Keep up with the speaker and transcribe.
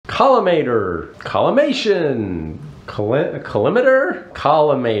collimator, collimation,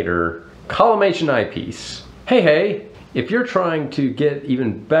 collimation eyepiece. Hey, if you're trying to get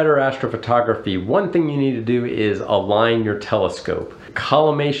even better astrophotography, one thing you need to do is align your telescope.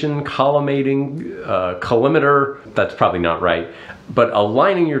 Collimating, collimator, that's probably not right, but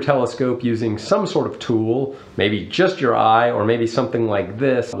aligning your telescope using some sort of tool, maybe just your eye or maybe something like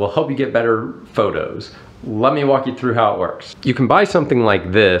this, will help you get better photos. Let me walk you through how it works. You can buy something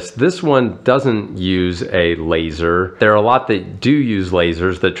like this. This one doesn't use a laser. There are a lot that do use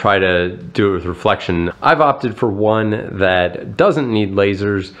lasers that try to do it with reflection. I've opted for one that doesn't need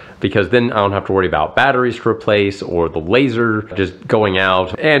lasers because then I don't have to worry about batteries to replace or the laser just going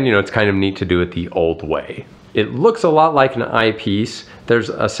out. And you know, it's kind of neat to do it the old way. It looks a lot like an eyepiece. There's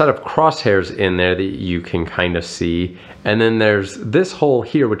a set of crosshairs in there that you can kind of see. And then there's this hole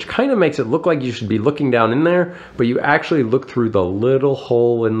here, which kind of makes it look like you should be looking down in there, but you actually look through the little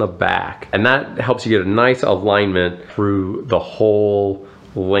hole in the back. And that helps you get a nice alignment through the whole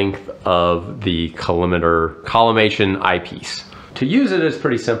length of the collimation eyepiece. To use it is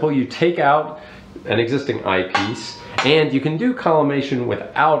pretty simple. You take out an existing eyepiece, and you can do collimation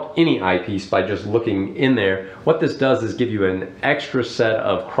without any eyepiece by just looking in there. What this does is give you an extra set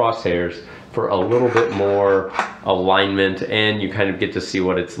of crosshairs for a little bit more alignment, and you kind of get to see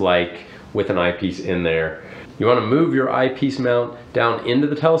what it's like with an eyepiece in there. You want to move your eyepiece mount down into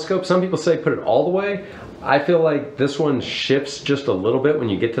the telescope. Some people say put it all the way. I feel like this one shifts just a little bit when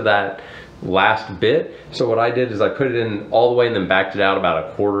you get to that last bit. So what I did is I put it in all the way and then backed it out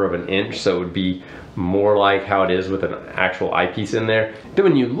about 1/4 of an inch, so it would be more like how it is with an actual eyepiece in there. Then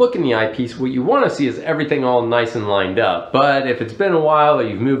when you look in the eyepiece, what you want to see is everything all nice and lined up. But if it's been a while or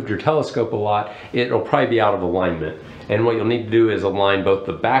you've moved your telescope a lot, it'll probably be out of alignment. And what you'll need to do is align both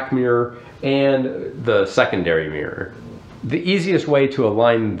the back mirror and the secondary mirror. The easiest way to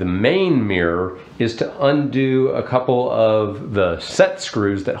align the main mirror is to undo a couple of the set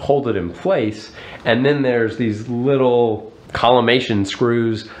screws that hold it in place, and then there's these little collimation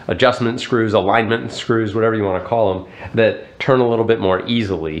screws, adjustment screws, alignment screws, whatever you want to call them, that turn a little bit more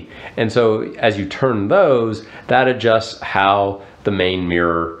easily. And so as you turn those, that adjusts how the main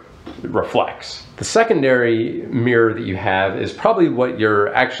mirror reflects. The secondary mirror that you have is probably what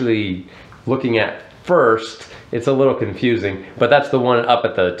you're actually looking at first. It's a little confusing, but that's the one up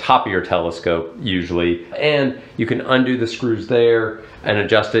at the top of your telescope usually. And you can undo the screws there and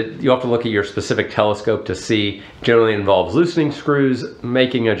adjust it. You have to look at your specific telescope to see. Generally involves loosening screws,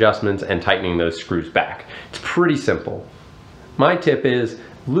 making adjustments, and tightening those screws back. It's pretty simple. My tip is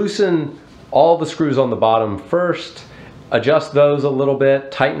loosen all the screws on the bottom first, adjust those a little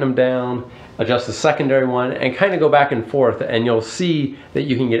bit, tighten them down, adjust the secondary one, and kind of go back and forth, and you'll see that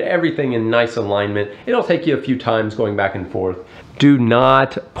you can get everything in nice alignment. It'll take you a few times going back and forth. Do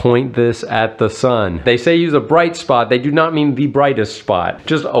not point this at the sun. They say use a bright spot. They do not mean the brightest spot.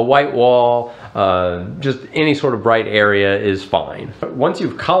 Just a white wall, just any sort of bright area is fine. Once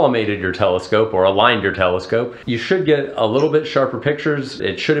you've collimated your telescope or aligned your telescope, you should get a little bit sharper pictures.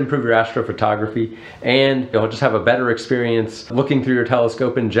 It should improve your astrophotography, and you'll just have a better experience looking through your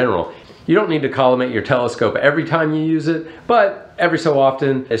telescope in general. You don't need to collimate your telescope every time you use it, but every so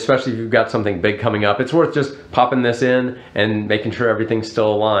often, especially if you've got something big coming up, it's worth just popping this in and making sure everything's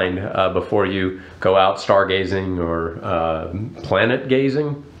still aligned before you go out stargazing or planet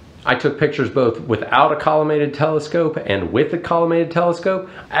gazing. I took pictures both without a collimated telescope and with a collimated telescope.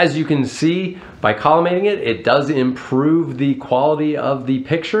 As you can see, by collimating it, it does improve the quality of the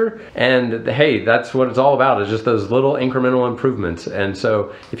picture. And hey, that's what it's all about, is just those little incremental improvements. And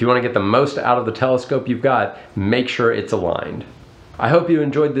so if you want to get the most out of the telescope you've got, make sure it's aligned. I hope you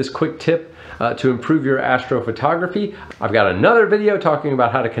enjoyed this quick tip to improve your astrophotography. I've got another video talking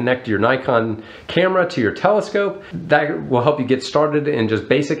about how to connect your Nikon camera to your telescope. That will help you get started in just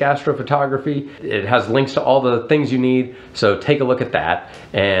basic astrophotography. It has links to all the things you need, so take a look at that.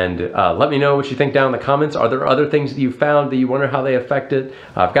 And let me know what you think down in the comments. Are there other things that you found that you wonder how they affect it?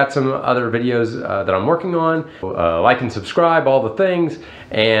 I've got some other videos that I'm working on. Like and subscribe, all the things,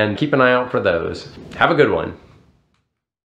 and keep an eye out for those. Have a good one.